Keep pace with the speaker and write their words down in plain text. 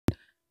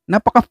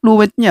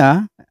napaka-fluent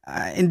niya.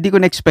 Hindi ko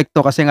na-expect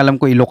 'to kasi alam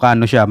ko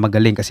Ilocano siya,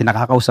 magaling kasi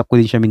nakakausap ko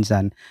din siya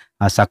minsan,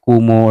 sa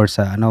Kumu or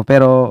sa ano,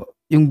 pero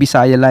yung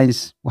Bisaya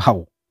lines,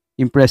 wow,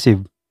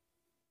 impressive.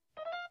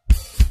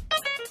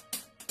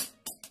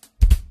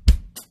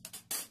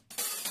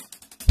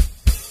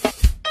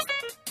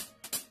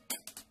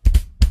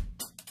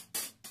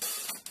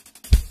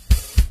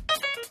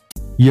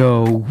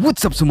 Yo,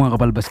 what's up sa mga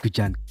kabalbas ko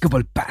dyan?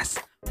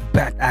 Kabalbas!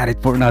 Back at it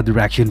for another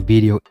reaction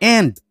video.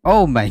 And,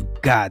 oh my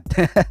God!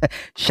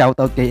 Shout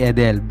out kay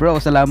Edel.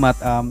 Bro, salamat.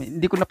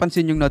 Hindi ko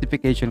napansin yung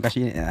notification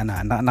kasi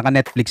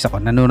naka-Netflix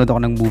ako. Nanonood ako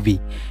ng movie.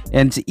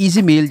 And si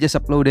Easy Meal just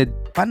uploaded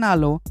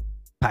Panalo,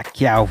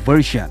 Pacquiao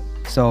version.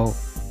 So,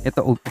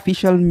 ito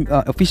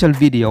official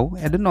video.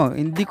 I don't know,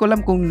 hindi ko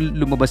alam kung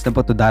lumabas na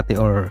ba to dati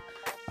or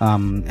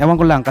ewan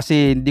ko lang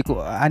kasi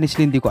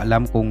honestly hindi ko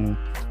alam kung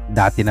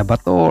dati na ba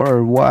to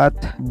or what.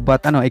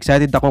 But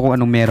excited ako kung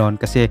anong meron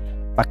kasi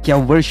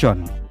Pacquiao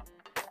version.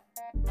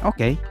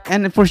 Okay.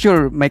 And for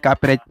sure, may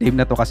copyright claim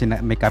na to kasi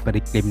may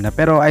copyright claim na.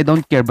 Pero I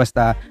don't care,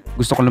 basta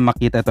gusto ko lang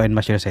makita ito and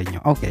ma-share sa inyo.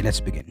 Okay, let's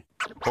begin.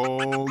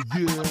 Oh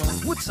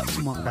yeah. What's up sa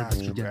mga kalbas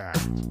ko dyan?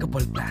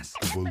 Kabalbas.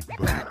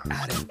 Back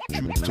at it.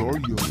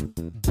 Tutorial.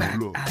 Back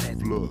at it.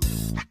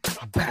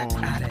 Back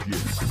at it.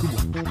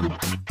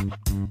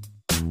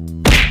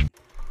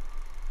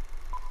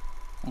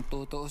 Kung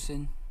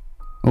tutuusin,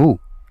 Oh,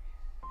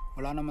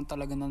 wala naman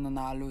talaga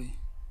nananalo eh.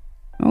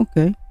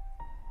 okay.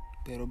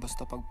 Pero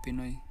basta pag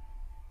Pinoy,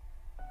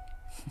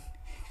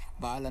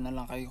 bahala na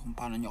lang kayo kung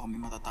paano nyo kami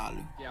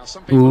matatalo.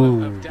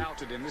 Ooh.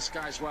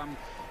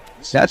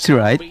 That's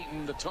right.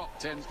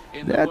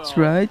 That's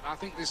right.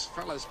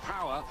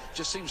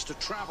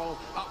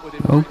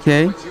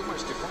 Okay.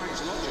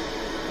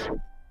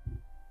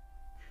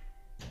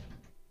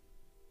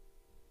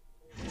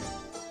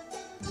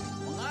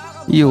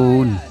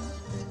 Yun.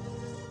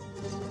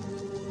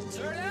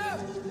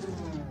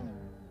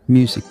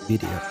 Music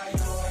video.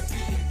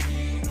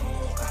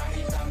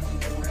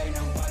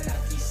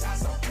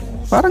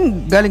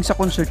 Parang galing sa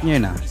concert niya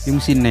yun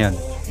yung scene na yun.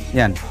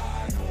 Yan.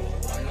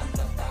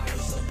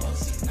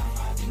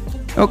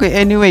 Okay,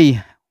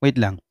 anyway,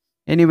 wait lang.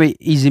 Anyway,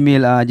 Easy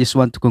Meal, just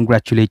want to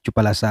congratulate you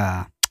pala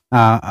sa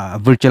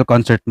virtual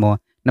concert mo.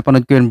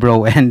 Napanood ko yun,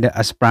 bro, and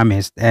as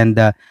promised. And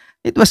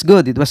it was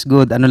good, it was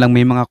good. Ano lang,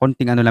 may mga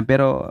konting ano lang,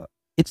 pero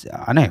it's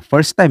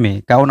first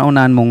time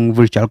kauna-unahan mong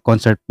virtual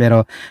concert,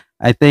 pero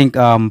I think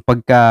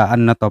pagka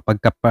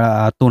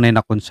tunay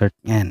na concert,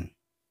 yan.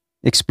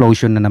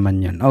 Explosion na naman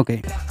yun.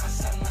 Okay.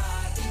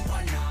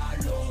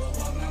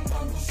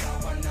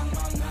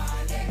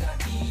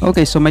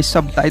 Okay, so may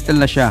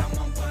subtitle na siya.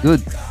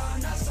 Good.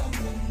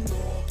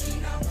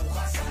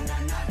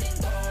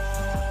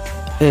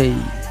 Hey.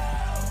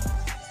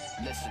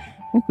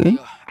 Okay.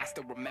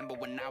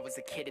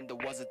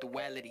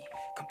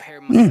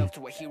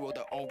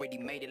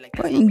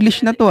 English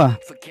na to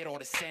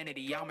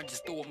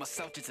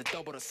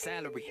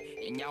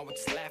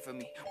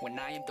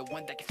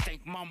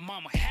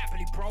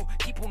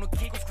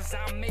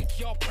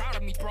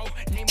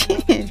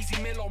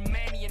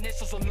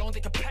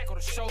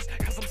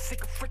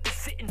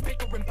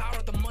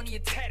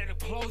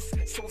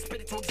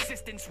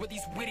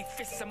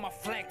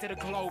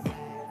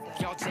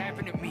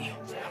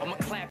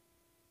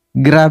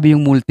Grabe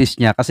yung multis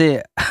niya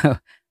kasi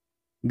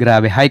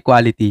grabe, high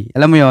quality.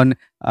 Alam mo yon,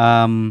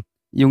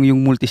 yung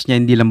multis niya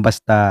hindi lang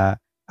basta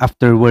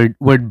after word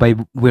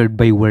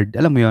by word.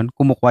 Alam mo yon,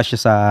 kumukuha siya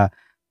sa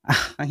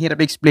ang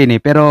hirap explain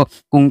pero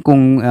kung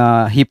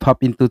hip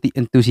hop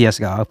enthusiast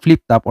ka,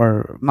 flip top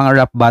or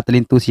mga rap battle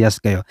enthusiast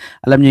kayo,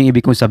 alam niyo yung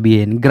ibig kong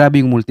sabihin.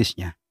 Grabe yung multis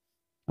niya.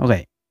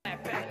 Okay.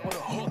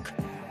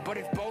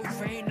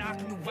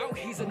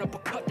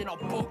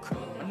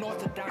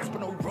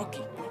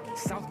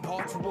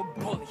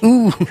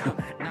 Ooh.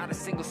 Not a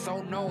single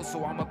soul knows,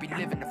 so I'ma be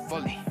living it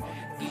fully.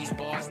 These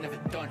bars never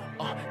done.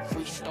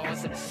 3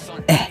 stars in the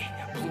sun.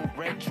 Blue,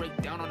 red, Drake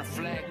down on a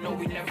flag. No,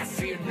 we never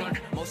fear none.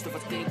 Most of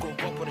us didn't grow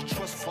up with a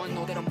trust fund.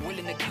 Know that I'm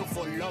willing to kill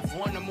for a loved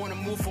one. I'm on a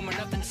move from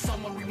nothing to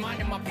someone,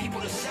 reminding my people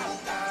to shout.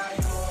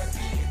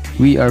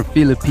 We are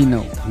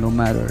Filipino, no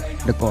matter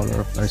the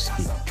color of our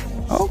skin.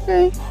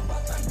 Okay.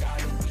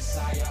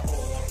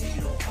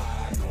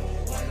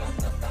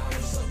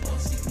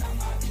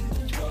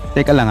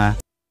 Teka lang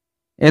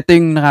Ito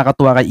yung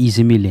nakakatuwa kay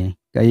Easy Meal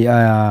kay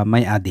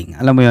May Ading.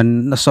 Alam mo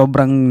yun,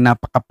 sobrang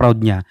napaka-proud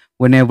niya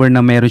whenever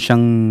na meron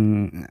siyang,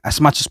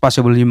 as much as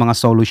possible, yung mga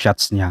solo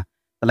shots niya.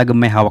 Talagang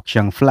may hawak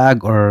siyang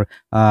flag or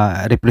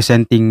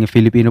representing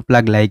Filipino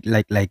flag like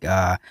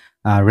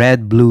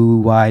red,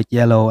 blue, white,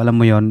 yellow. Alam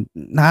mo yun,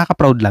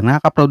 nakaka-proud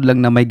lang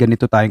na may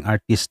ganito tayong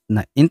artist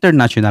na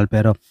international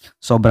pero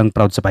sobrang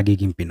proud sa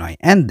pagiging Pinoy.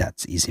 And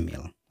that's Easy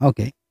Meal.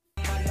 Okay.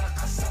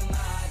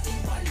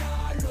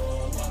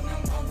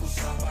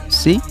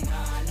 See?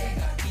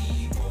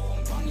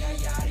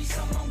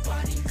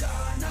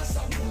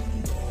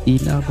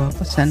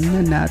 Ilabapasan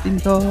na natin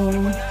to.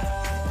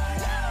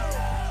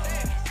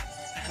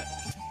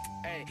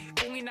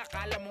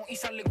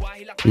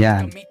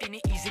 Yan.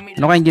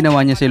 Ano kayang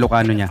ginawa niya sa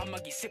Ilocano niya?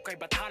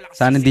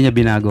 Sana hindi niya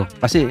binago.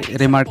 Kasi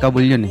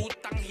remarkable yun eh.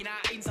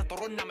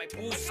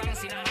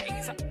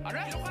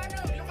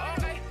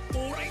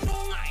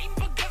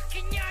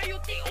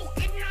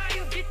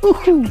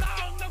 Woohoo!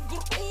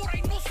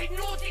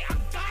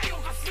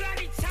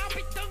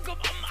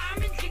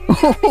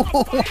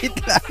 Wait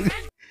lang.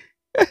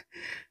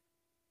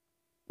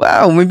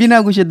 Wow, may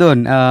binago siya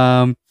doon.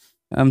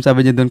 Sabi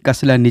niya doon,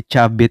 kasla ni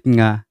Chabit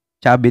nga.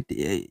 Chabit,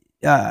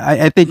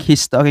 I think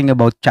he's talking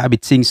about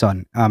Chabit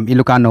Singson,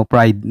 Ilocano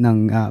pride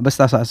ng,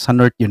 basta sa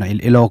North yun,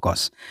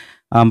 Ilocos.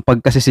 Pag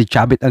kasi si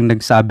Chabit ang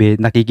nagsabi,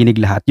 nakikinig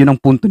lahat, yun ang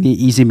punto ni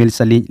Easy Mill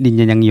sa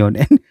linya niyang yun.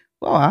 And,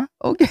 wow,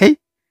 okay.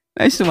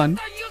 Nice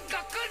one.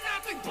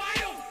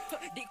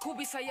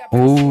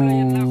 Oh.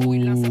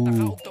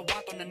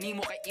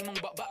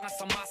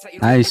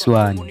 Nice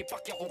one.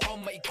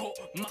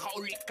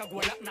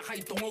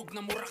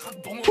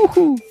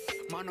 Woohoo.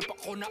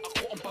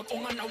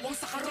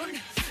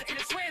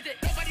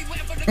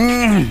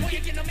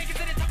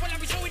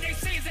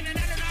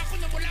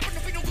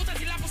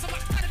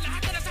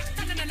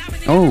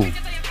 Oh.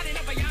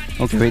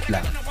 Okay, wait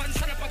lang.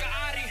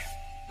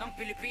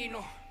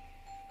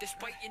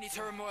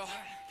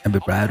 I'll be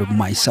proud of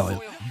my soul.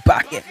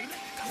 Bakit?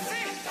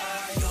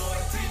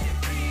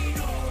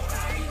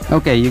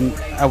 Okay, yung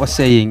I was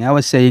saying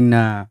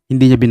na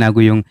hindi niya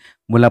binago yung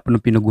mula pa nung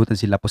pinugutan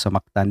sila po sa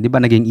Mactan. 'Di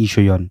ba naging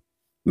issue 'yon?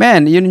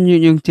 Man, yun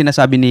yung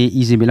sinasabi ni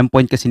Easy Mill. Ang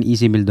point kasi ni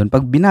Easy Mill doon,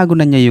 pag binago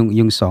na niya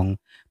yung song,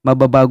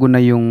 mababago na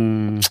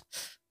yung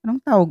anong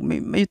tawag?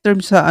 May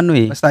term sa ano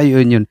eh. Basta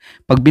yun.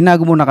 Pag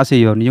binago mo na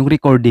kasi yun, yung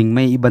recording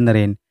may iba na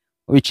rin,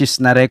 which is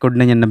na-record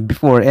na niya na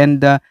before.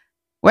 And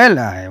well,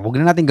 wag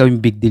na natin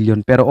gawing big deal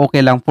yun. Pero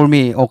okay lang for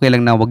me, okay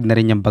lang na wag na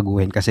rin niyang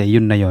baguhin kasi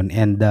yun na yun.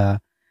 And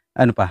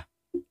ano pa?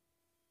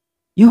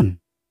 Yun.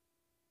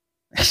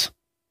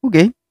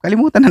 Okay,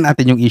 kalimutan na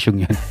natin yung issue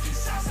yun.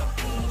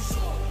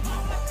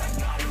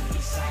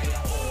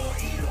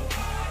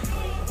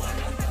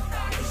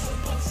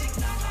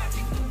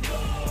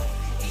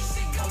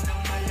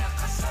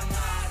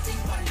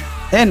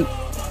 And,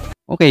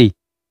 okay,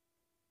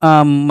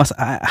 mas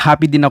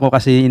happy din ako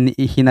kasi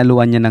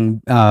hinaluan niya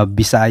ng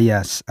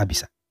Bisaya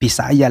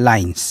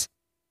lines.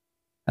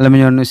 Alam mo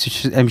yun,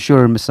 I'm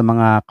sure sa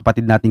mga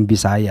kapatid nating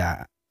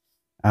Bisaya,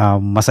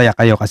 masaya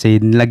kayo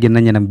kasi nilagyan na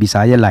niya ng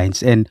Bisaya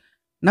lines and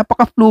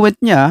napaka-fluent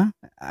niya.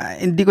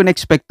 Hindi ko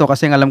na-expect to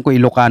kasi alam ko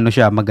Ilocano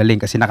siya, magaling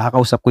kasi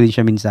nakakausap ko din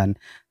siya minsan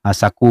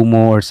sa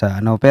Kumo or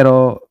sa ano.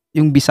 Pero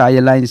yung Bisaya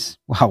lines,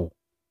 wow,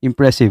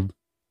 impressive.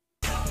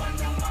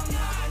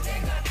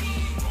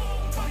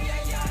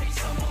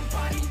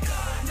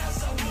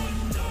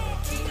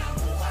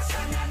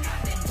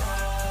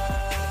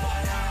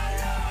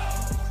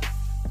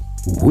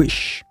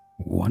 Wish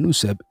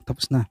 107.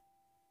 Tapos na.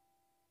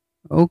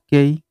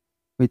 Okay.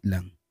 Wait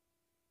lang.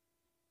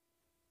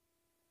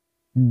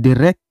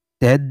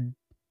 Directed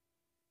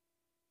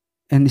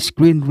and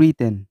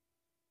screenwritten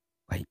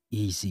by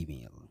Easy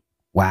Mill.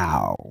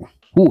 Wow.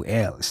 Who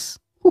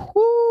else?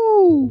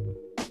 Woohoo!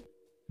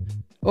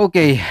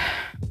 Okay.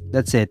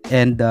 That's it.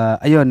 And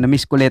ayun,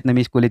 na-miss ko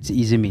ulit si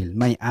Easy Mill.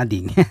 May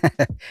adding.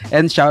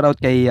 And shout out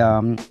kay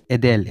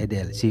Edel.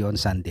 See you on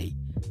Sunday.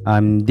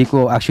 Hindi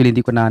ko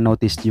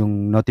na-notice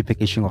yung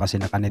notification ko kasi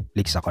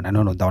naka-Netflix ako.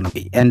 Nanonood ako ng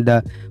and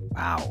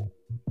wow.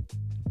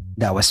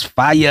 That was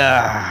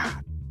fire!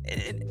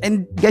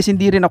 And guys,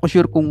 hindi rin ako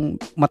sure kung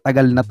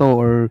matagal na to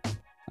or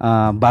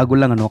bago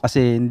lang ano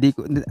kasi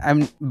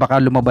baka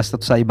lumabas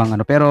to sa ibang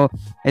ano pero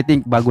I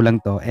think bago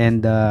lang to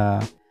and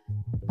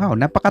wow,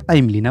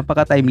 napaka-timely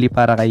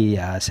para kay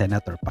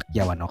Senator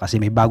Pacquiao ano kasi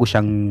may bago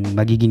siyang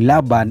magiging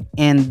laban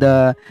and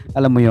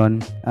alam mo yon,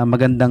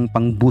 magandang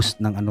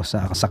pang-boost ng ano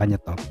sa kanya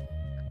to.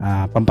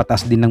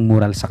 Pampatas din ng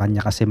moral sa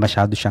kanya kasi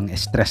masyado siyang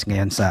stress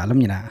ngayon sa alam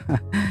niyo na.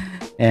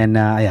 And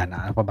ayan,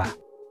 ano pa ba?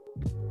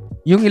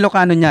 Yung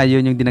Ilocano niya,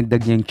 yun yung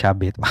dinagdag niya yung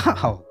Chabit.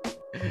 Wow.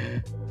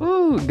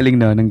 Galing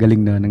nun.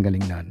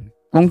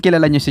 Kung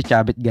kilala niyo si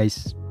Chabit,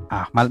 guys,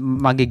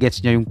 magigets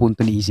niya yung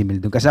punto ni Easy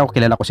Mill doon. Kasi ako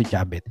kilala ko si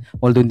Chabit.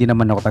 Although hindi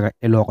naman ako taga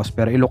Ilocos,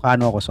 pero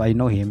Ilocano ako, so I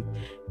know him.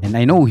 And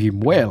I know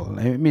him well.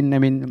 I mean,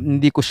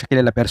 hindi ko siya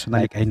kilala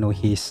personally. I know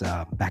his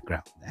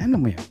background.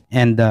 Ano mo yun?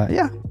 And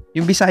yeah,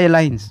 yung Bisaya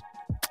lines.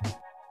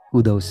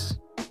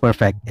 Kudos.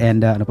 Perfect.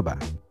 And ano pa ba?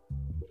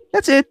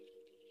 That's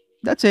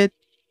it.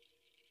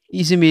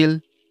 Easy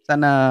Mill.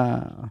 Sana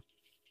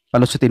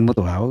palusutin mo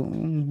to ha. Huwag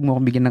mo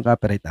akong bigyan ng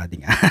copyright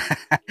adding.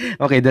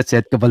 Okay, that's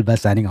it.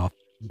 Kabalbas signing off.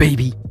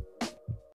 Baby!